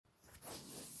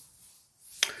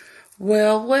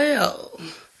Well.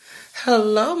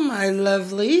 Hello, my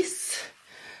lovelies.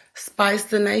 Spice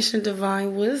the Nation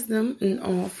Divine Wisdom in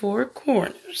all four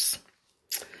corners.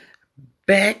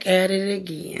 Back at it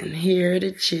again. Here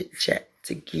to chit chat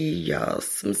to give y'all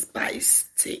some spice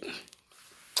tea.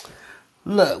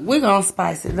 Look, we're gonna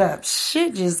spice it up.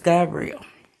 Shit just got real.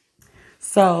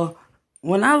 So,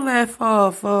 when I left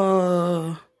off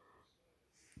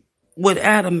with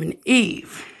Adam and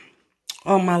Eve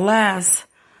on my last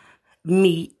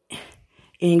meet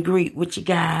and greet with you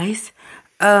guys,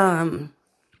 my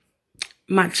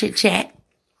chit chat,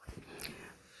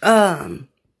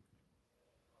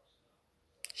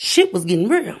 shit was getting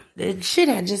real. The shit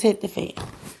had just hit the fan.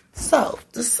 So,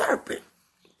 the serpent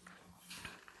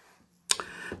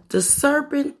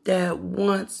that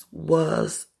once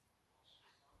was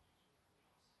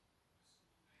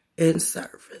in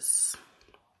service.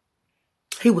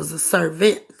 He was a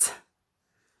servant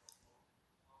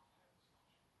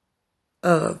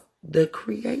of the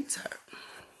Creator.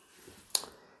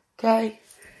 Okay?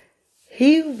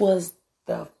 He was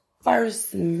the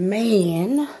first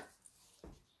man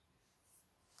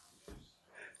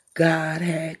God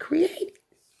had created.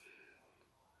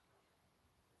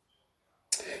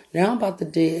 Now I'm about to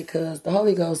dig because the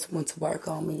Holy Ghost went to work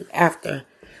on me after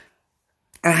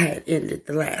I had ended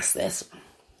the last session.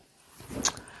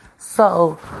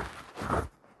 So,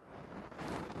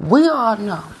 we all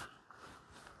know.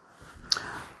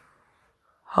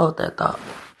 Hold that thought.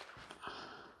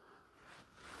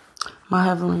 My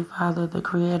Heavenly Father, the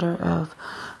creator of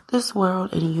this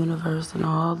world and the universe and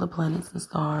all the planets and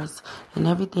stars and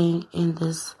everything in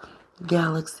this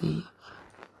galaxy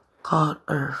called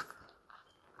Earth,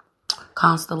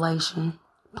 constellation,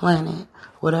 planet,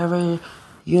 whatever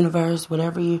universe,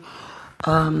 whatever you,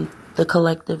 the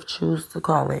collective choose to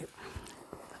call it.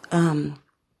 I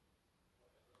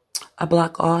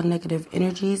block all negative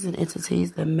energies and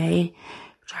entities that may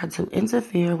try to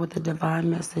interfere with the divine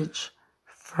message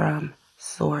from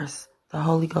Source, the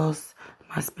Holy Ghost,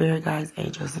 my spirit guides,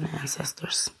 angels, and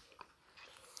ancestors.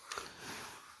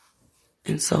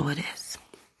 And so it is.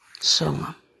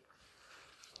 Shalom.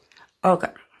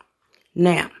 Okay.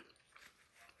 Now,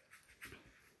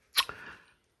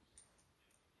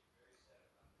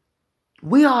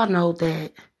 we all know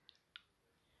that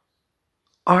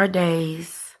our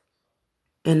days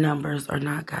and numbers are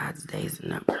not God's days and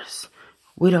numbers.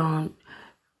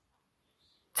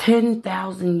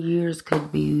 10,000 years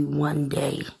could be one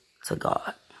day to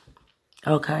God.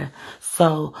 Okay?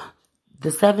 So,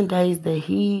 the 7 days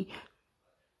that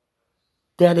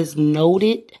is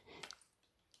noted,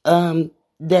 that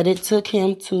it took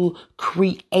him to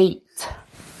create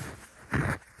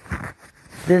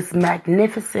this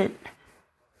magnificent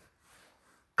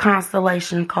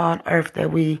constellation called Earth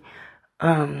that we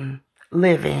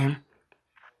live in,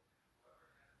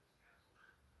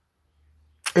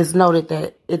 it's noted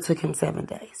that it took him 7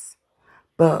 days.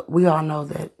 But we all know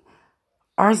that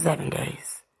our 7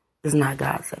 days is not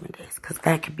God's 7 days, because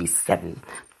that could be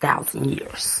 7,000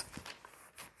 years.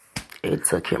 It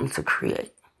took him to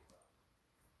create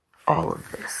all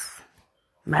of this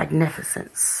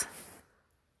magnificence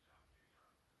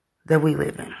that we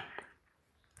live in.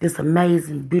 This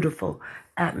amazing, beautiful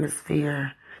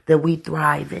atmosphere that we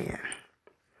thrive in.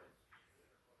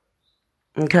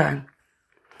 Okay?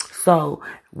 So,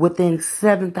 within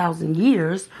 7,000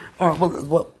 years, or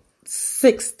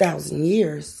 6,000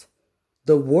 years,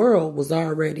 the world was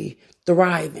already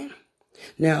thriving.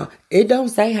 Now, it don't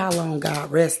say how long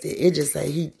God rested. It just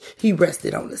say he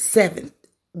rested on the 7th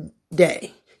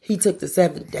day. He took the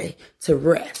 7th day to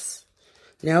rest.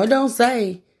 Now, it don't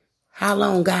say how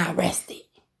long God rested.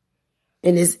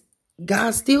 And is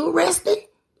God still resting?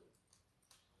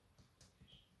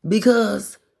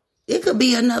 Because it could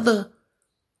be another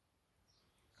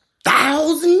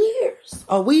 1,000 years.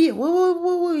 Are we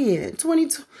in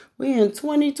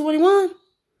 2021?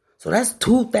 So that's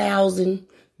 2,000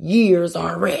 years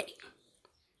already.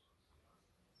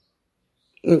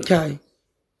 Okay.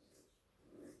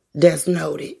 That's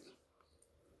noted.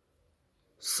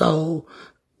 So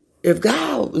if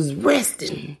God was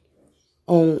resting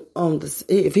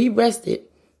if he rested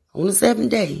on the 7th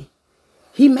day,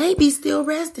 he may be still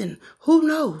resting. Who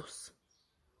knows?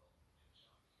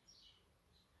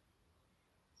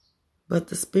 But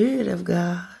the Spirit of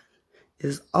God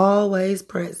is always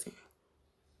present.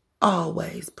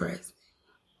 Always present.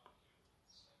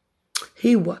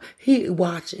 He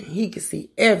watching. He can see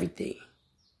everything.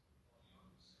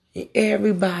 And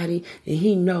everybody. And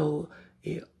he knows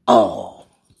it all.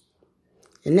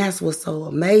 And that's what's so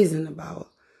amazing about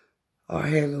our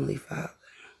Heavenly Father.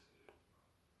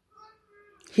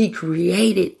 He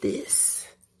created this.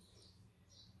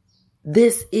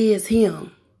 This is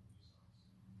him.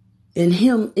 And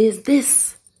him is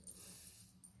this.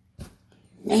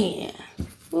 Man.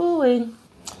 Ooh,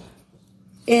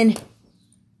 and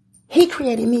he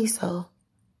created me, so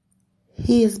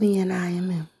he is me and I am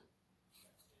him.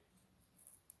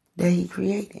 That he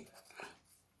created.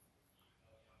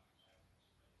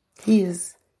 He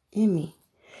is in me.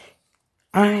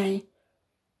 I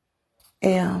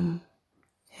am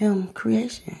him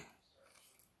creation.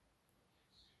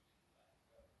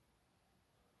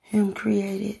 Him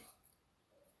created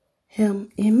him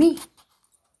in me.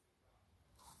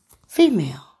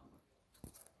 Female.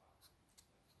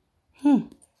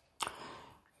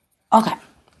 Okay.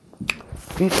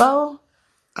 Before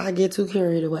I get too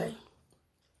carried away,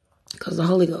 because the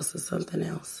Holy Ghost is something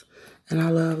else, and I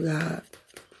love God.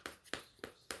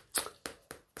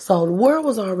 So the world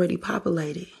was already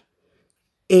populated,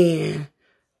 and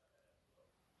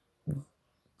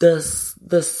the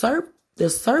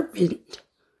serpent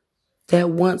that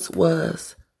once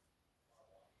was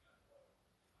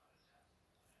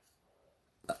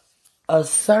a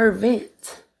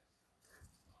servant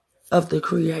of the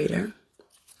Creator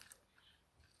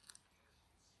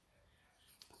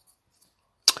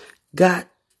got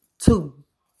too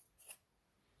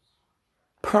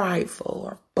prideful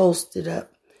or boasted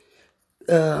up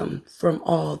from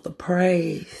all the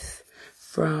praise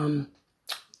from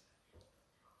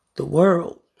the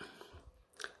world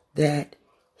that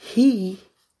he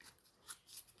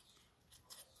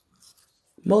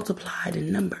multiplied in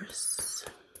numbers.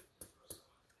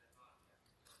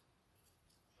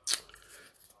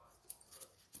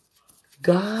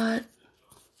 God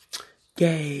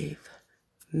gave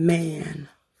man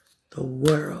the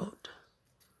world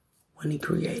when he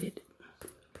created it.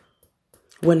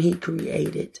 When he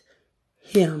created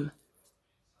him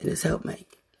and his helpmate.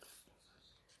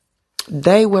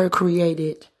 They were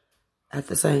created at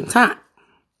the same time.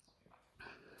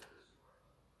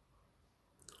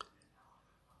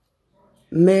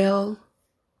 Male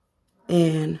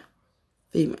and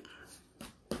female.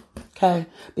 Okay?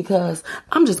 Because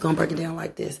I'm just going to break it down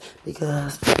like this.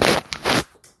 Because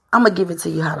I'm going to give it to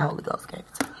you how the Holy Ghost gave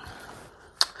it to me.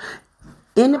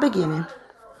 In the beginning,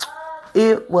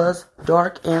 it was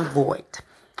dark and void.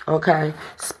 Okay?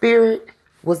 Spirit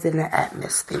was in the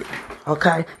atmosphere.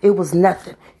 Okay? It was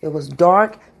nothing. It was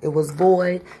dark. It was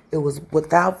void. It was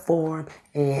without form.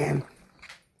 And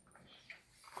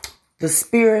the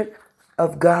Spirit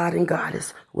of God and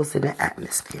Goddess was in the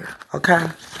atmosphere. Okay?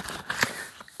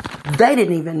 They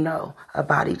didn't even know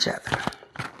about each other.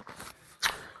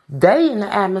 They in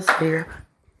the atmosphere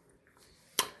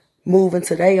moving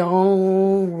to their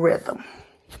own rhythm.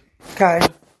 Okay?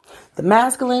 The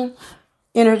masculine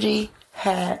energy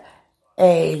had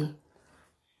a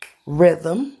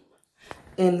rhythm,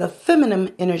 and the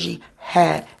feminine energy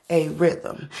had a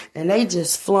rhythm. And they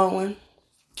just flowing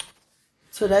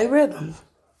to their rhythm,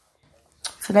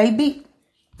 to their beat.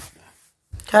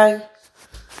 Okay?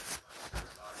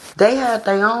 They had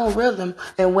their own rhythm,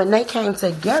 and when they came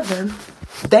together,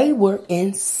 they were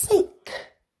in sync.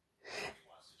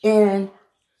 And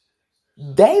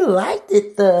they liked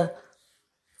it, the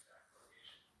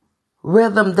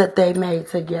rhythm that they made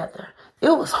together. It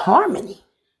was harmony.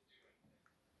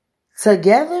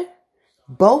 Together,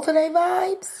 both of their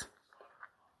vibes.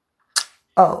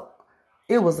 Oh,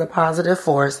 it was a positive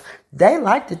force. They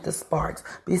liked it, the sparks.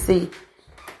 You see,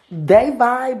 their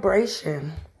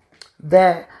vibration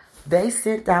that they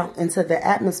sent out into the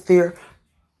atmosphere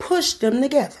pushed them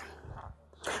together.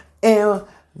 And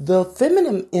the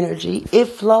feminine energy, it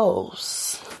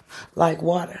flows like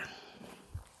water.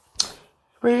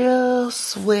 Real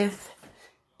swift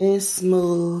and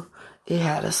smooth. It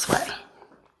had a sway.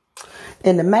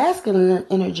 And the masculine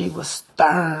energy was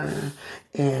stern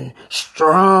and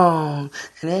strong.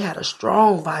 And it had a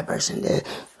strong vibration that,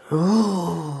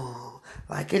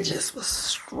 like it just was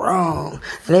strong.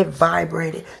 And it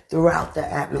vibrated throughout the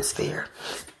atmosphere.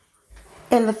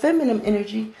 And the feminine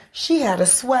energy, she had a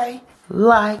sway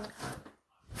like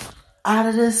out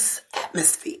of this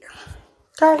atmosphere.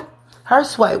 Okay? Her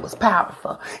sway was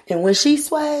powerful. And when she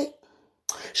swayed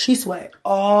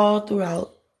all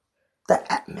throughout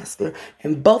the atmosphere.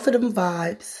 And both of them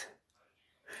vibes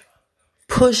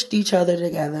pushed each other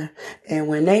together. And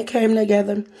when they came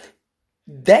together,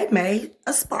 they made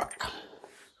a spark.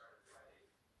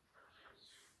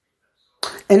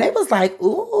 And they was like,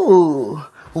 ooh,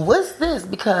 what's this?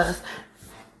 Because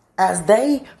as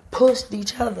they pushed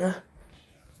each other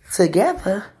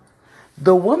together,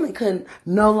 the woman could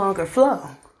no longer flow.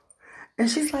 And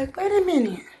she's like, wait a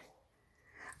minute.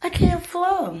 I can't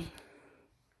flow.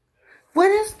 What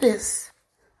is this?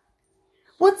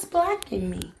 What's blocking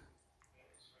me?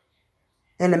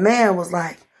 And the man was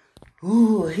like,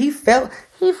 ooh, he felt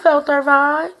their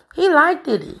vibe. He liked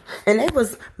it. And they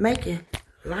was making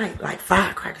light like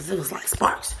firecrackers. It was like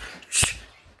sparks.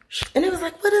 And it was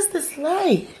like, what is this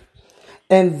light?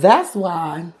 And that's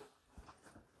why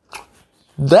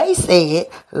they said,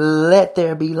 let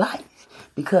there be light.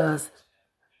 Because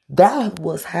that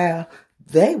was how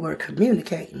they were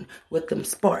communicating with them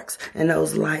sparks and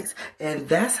those lights. And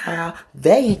that's how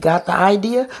they got the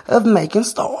idea of making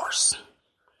stars.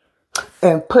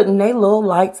 And putting their little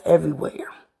lights everywhere.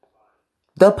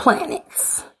 The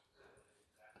planets.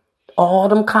 All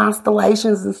them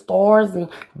constellations and stars and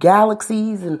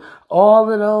galaxies and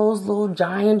all of those little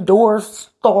giant dwarf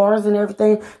stars and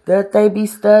everything that they be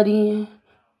studying.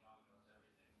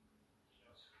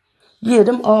 Yeah,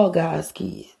 them all God's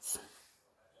kids.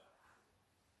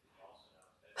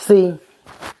 See,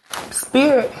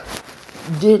 spirit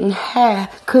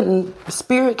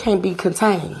spirit can't be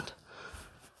contained.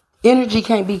 Energy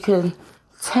can't be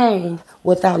contained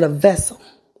without a vessel.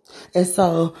 And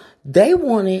so they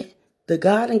wanted the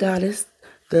God and goddess,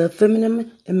 the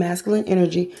feminine and masculine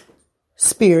energy,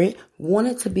 spirit,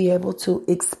 wanted to be able to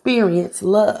experience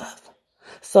love.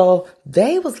 So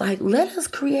they was like, let us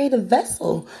create a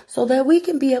vessel so that we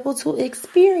can be able to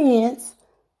experience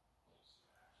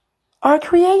our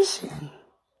creation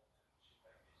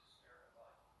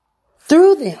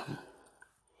through them.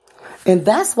 And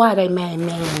that's why they made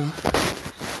man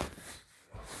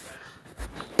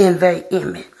in their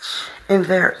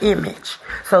image,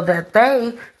 so that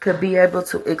they could be able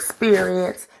to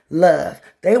experience love.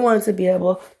 They wanted to be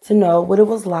able to know what it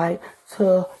was like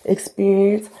to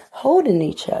experience holding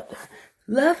each other,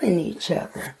 loving each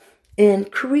other,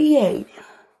 and creating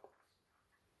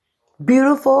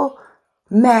beautiful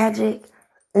magic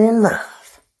and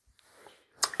love.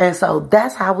 And so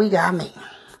that's how we got man.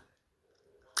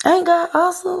 Ain't God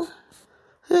awesome?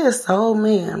 He is so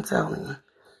mean, I'm telling you.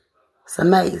 It's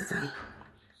amazing.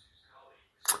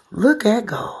 Look at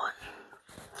God.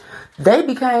 They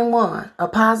became one, a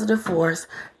positive force,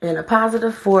 and a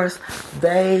positive force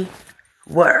they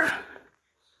were.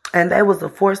 And they was a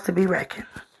force to be reckoned.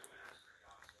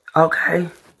 Okay?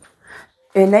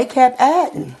 And they kept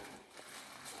adding.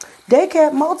 They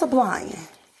kept multiplying.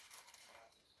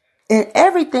 And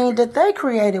everything that they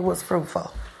created was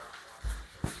fruitful.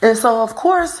 And so, of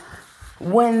course,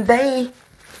 when they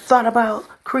thought about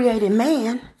creating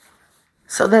man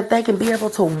so that they can be able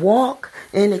to walk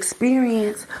and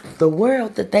experience the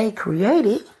world that they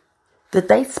created, that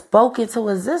they spoke into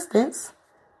existence,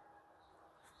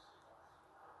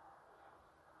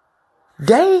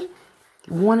 they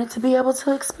wanted to be able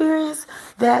to experience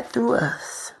that through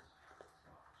us.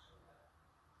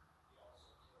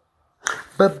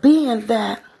 But being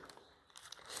that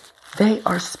they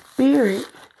are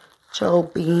spiritual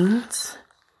beings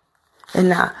and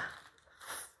not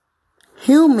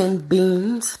human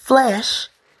beings, flesh,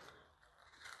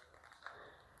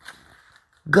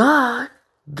 God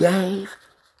gave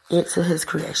it to his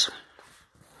creation.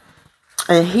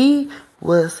 And they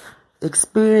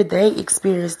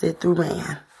experienced it through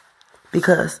man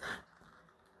because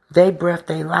they breathed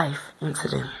their life into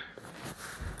them,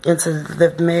 into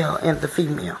the male and the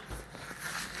female.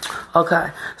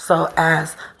 Okay, so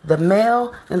as the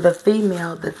male and the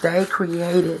female that they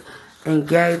created and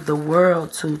gave the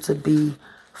world to be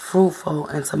fruitful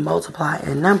and to multiply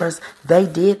in numbers, they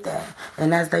did that.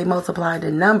 And as they multiplied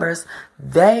in numbers,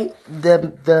 the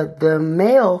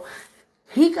male,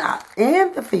 he got,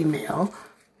 and the female,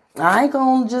 I ain't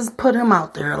gonna just put him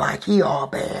out there like he all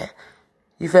bad.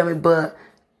 You feel me? But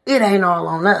it ain't all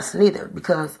on us neither,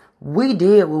 because we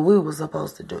did what we was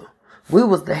supposed to do. We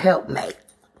was the helpmate.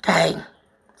 Okay?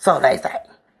 So they say.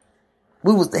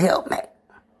 We was the helpmate.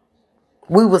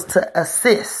 We was to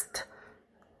assist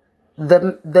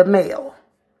the male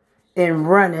in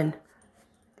running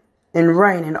and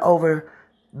reigning over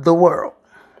the world.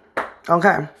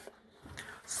 Okay?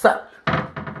 So,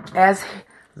 as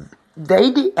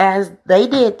they did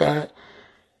that,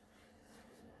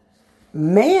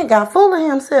 man got full of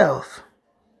himself.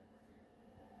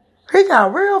 He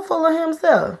got real full of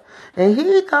himself. And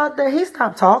he thought that he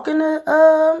stopped talking to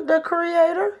the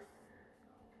Creator,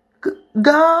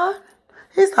 God.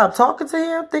 He stopped talking to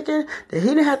him, thinking that he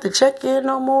didn't have to check in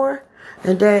no more.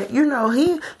 And that, you know,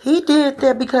 he did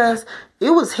that because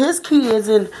it was his kids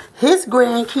and his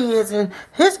grandkids and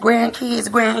his grandkids'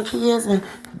 grandkids and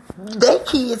their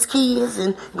kids' kids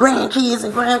and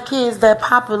grandkids that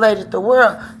populated the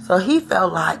world. So he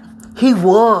felt like he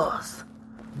was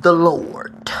the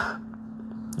Lord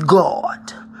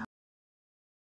God.